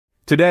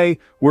Today,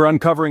 we're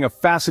uncovering a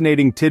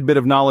fascinating tidbit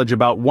of knowledge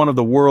about one of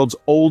the world's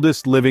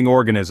oldest living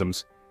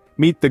organisms.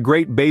 Meet the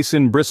Great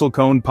Basin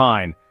Bristlecone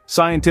Pine,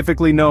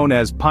 scientifically known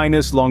as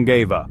Pinus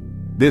longeva.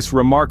 This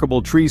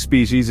remarkable tree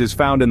species is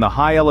found in the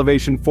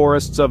high-elevation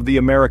forests of the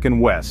American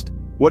West.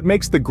 What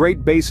makes the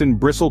Great Basin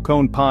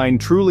Bristlecone Pine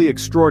truly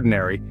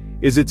extraordinary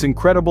is its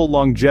incredible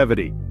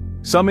longevity.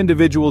 Some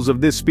individuals of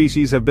this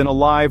species have been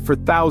alive for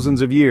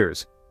thousands of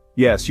years.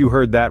 Yes, you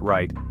heard that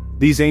right.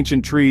 These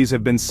ancient trees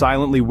have been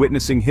silently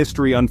witnessing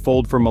history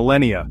unfold for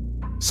millennia.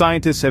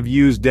 Scientists have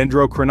used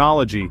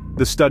dendrochronology,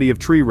 the study of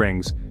tree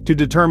rings, to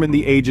determine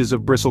the ages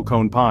of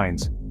bristlecone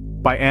pines.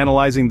 By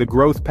analyzing the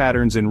growth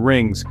patterns in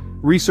rings,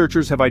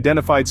 researchers have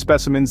identified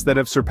specimens that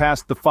have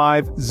surpassed the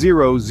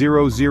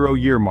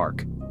 5000-year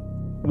mark.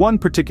 One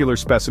particular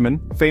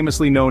specimen,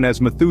 famously known as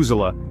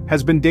Methuselah,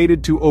 has been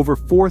dated to over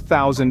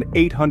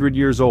 4,800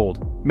 years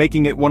old,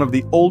 making it one of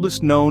the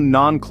oldest known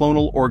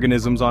non-clonal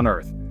organisms on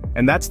Earth.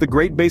 And that's the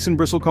Great Basin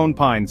Bristlecone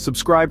Pine.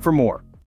 Subscribe for more.